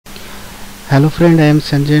Hello friend, I am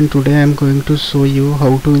Sanjay and today I am going to show you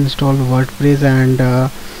how to install WordPress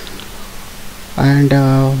and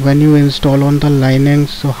when you install on the Linux,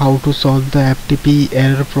 so how to solve the FTP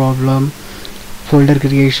error problem, folder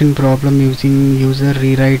creation problem using user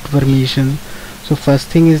rewrite permission. So first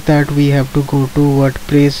thing is that we have to go to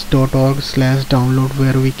wordpress.org/download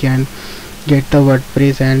where we can get the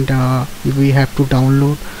WordPress and we have to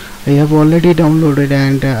download. I have already downloaded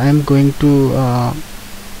and I am going to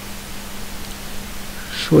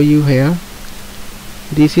show you here.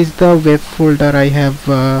 This is the web folder I have.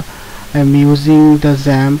 I'm using the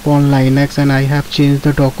XAMPP on Linux and I have changed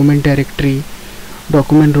the document directory,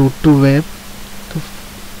 document root to web. So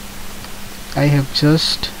I have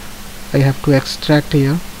to extract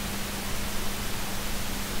here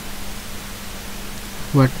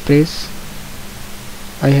WordPress.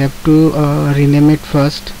 I have to rename it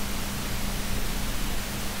first.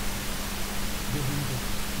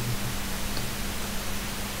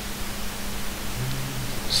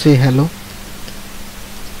 Say hello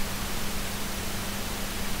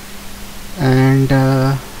and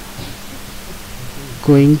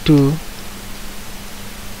going through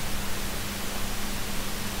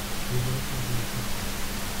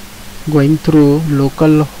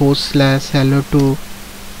localhost/hello2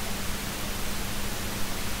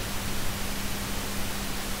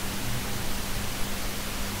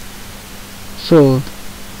 so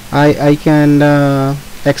I can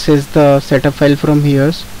access the setup file from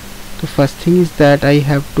here. The first thing is that I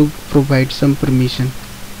have to provide some permission.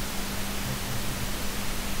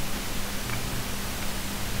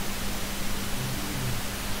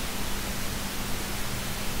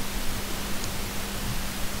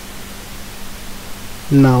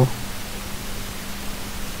 Now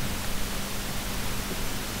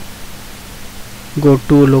go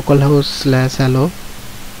to localhost/hello.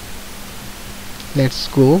 Let's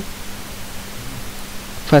go.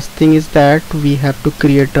 First thing is that we have to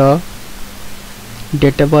create a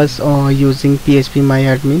database using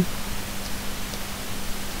phpMyAdmin.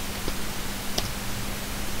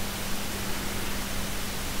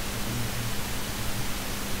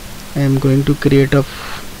 I am going to create a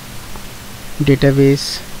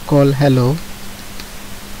database called hello.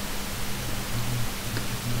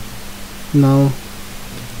 Now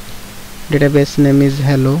database name is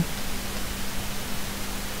hello,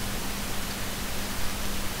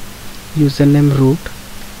 username root.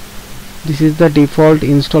 This is the default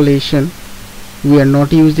installation. We are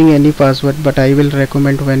not using any password, but I will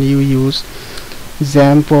recommend when you use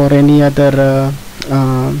XAMPP or any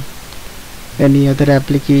other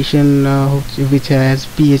application which has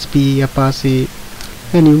PHP, Apache,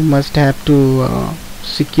 and you must have to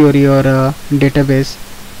secure your database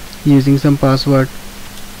using some password.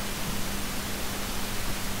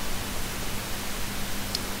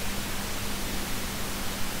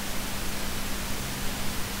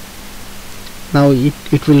 Now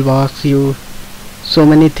it will ask you so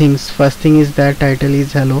many things. First thing is that title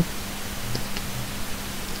is hello,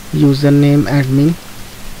 username admin.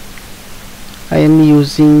 I am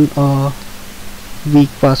using a weak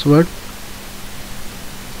password.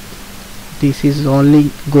 This is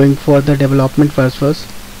only going for the development purpose.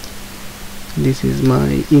 This is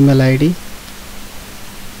my email ID.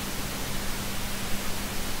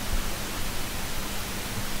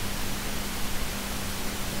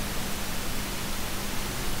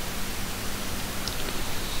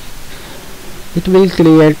 It will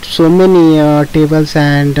create so many tables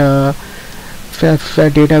and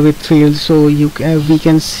data with fields, so we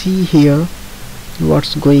can see here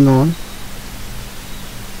what's going on.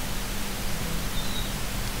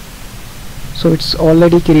 So it's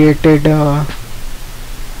already created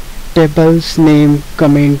tables name,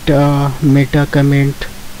 comment, meta comment,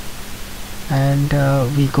 and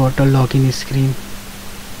we got a login screen.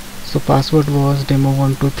 So password was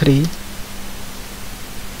demo123.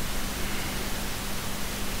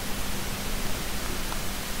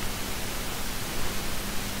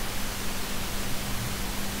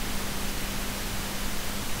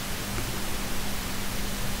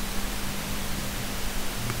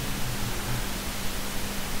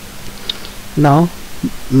 Now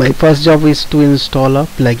my first job is to install a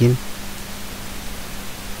plugin.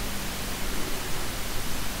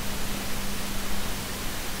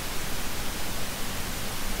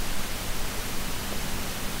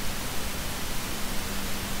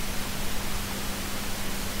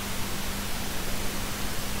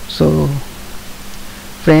 So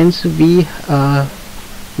friends, we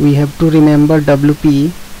have to remember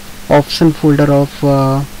WP option folder of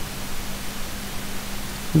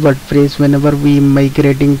WordPress whenever we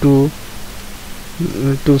migrating to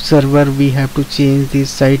to server we have to change the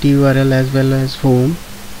site URL as well as home.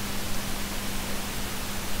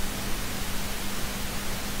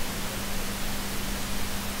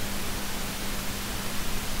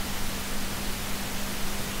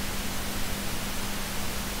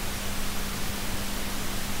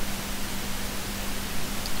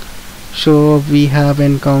 So we have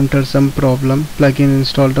encountered some problem plugin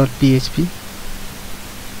install.php.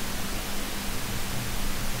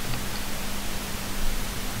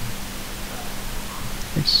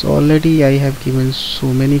 It's already I have given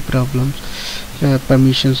so many problems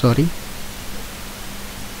permission, sorry,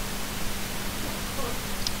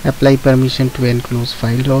 apply permission to enclose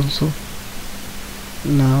file also.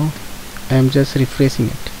 Now I am just refreshing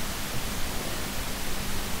it.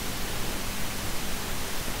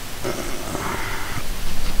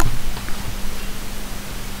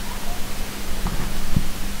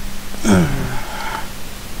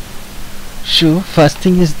 So first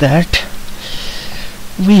thing is that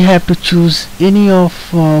we have to choose any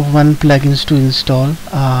of one plugins to install,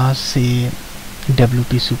 say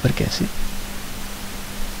WP Supercache.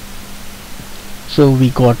 So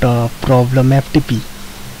we got a problem FTP.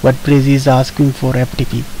 WordPress is asking for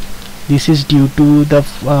FTP. This is due to the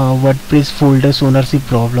WordPress folders ownership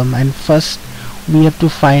problem, and first we have to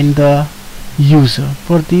find the user.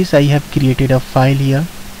 For this I have created a file here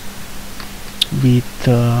with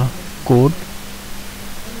code.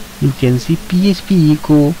 You can see php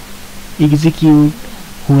echo execute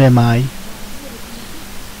who am I,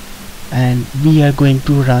 and we are going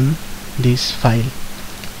to run this file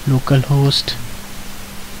localhost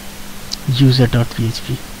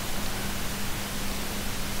user.php.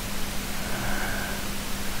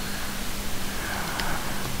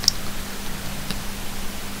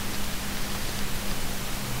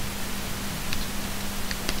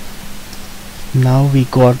 Now we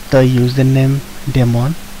got the username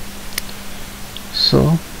demon.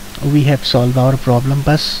 So we have solved our problem,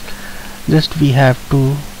 but just we have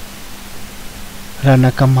to run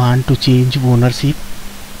a command to change ownership.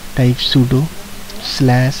 Type sudo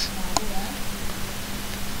 /chown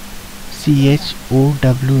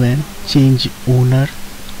change owner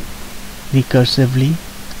recursively.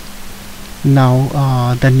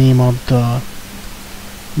 Now the name of the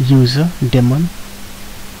user daemon.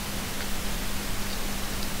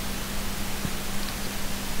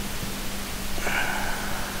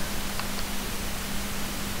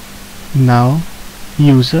 Now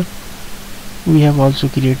user, we have also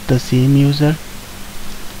created the same user,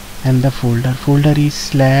 and the folder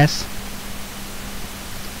is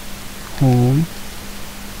 /home.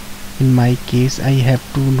 In my case I have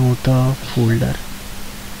to know the folder.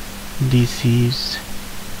 This is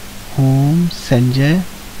home Sanjay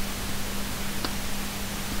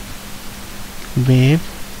web,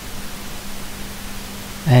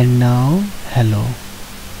 and now hello.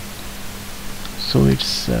 So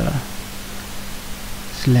it's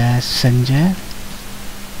 /Sanjay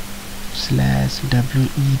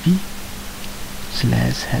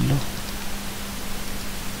 /web/hello.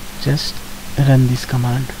 Just run this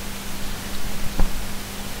command.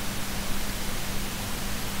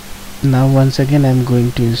 Now once again I am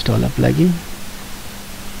going to install a plugin.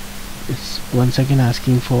 It's once again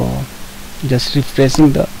asking for, just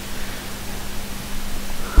refreshing the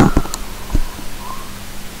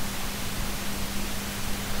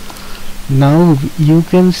now you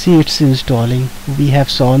can see it's installing. We have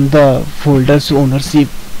solved the folders ownership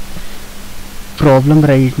problem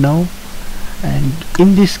right now, and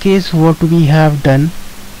in this case what we have done,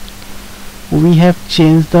 we have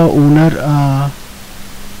changed the owner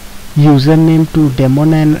username to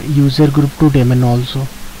daemon and user group to daemon also.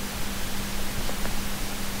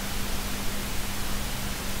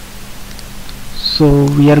 So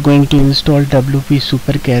we are going to install WP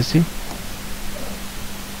Supercache.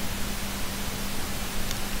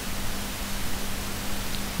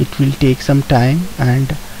 It will take some time,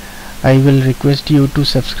 and I will request you to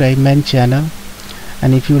subscribe my channel,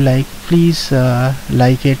 and if you like, please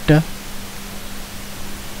like it.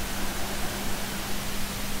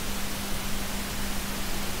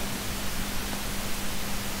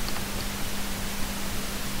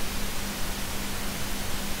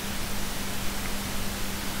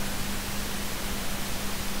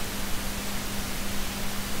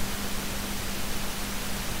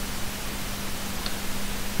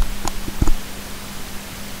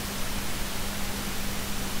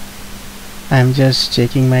 I'm just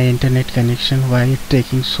checking my internet connection. Why it's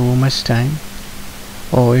taking so much time?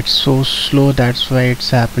 Oh, it's so slow, that's why it's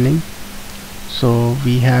happening. So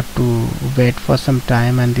we have to wait for some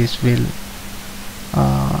time, and this will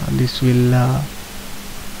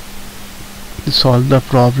to solve the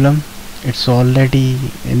problem. It's already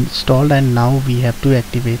installed and now we have to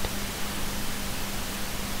activate.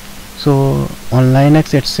 So on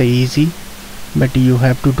Linux it's easy, but you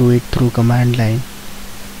have to do it through command line.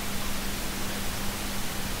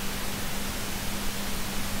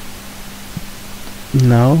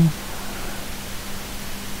 Now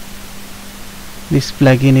this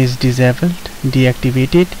plugin is disabled,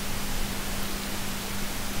 deactivated.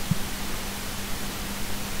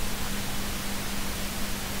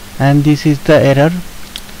 And this is the error.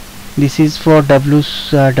 This is for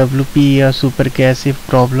WP super cache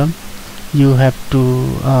problem. You have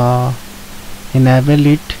to enable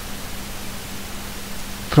it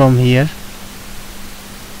from here.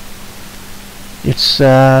 It's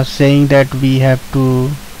saying that we have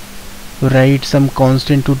to write some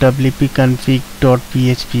constant to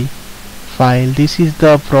wp-config.php file. This is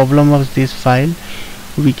the problem of this file.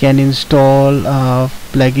 We can install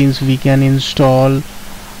plugins, we can install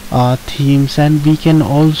themes, and we can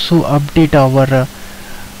also update our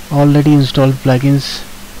already installed plugins.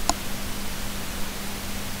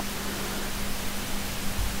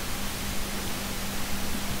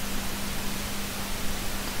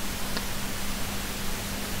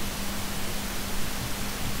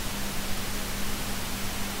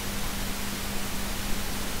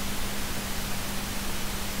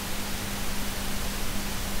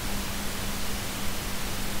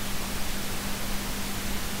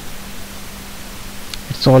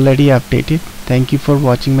 It's already updated. Thank you for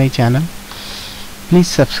watching my channel. Please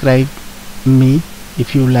subscribe me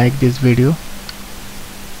if you like this video.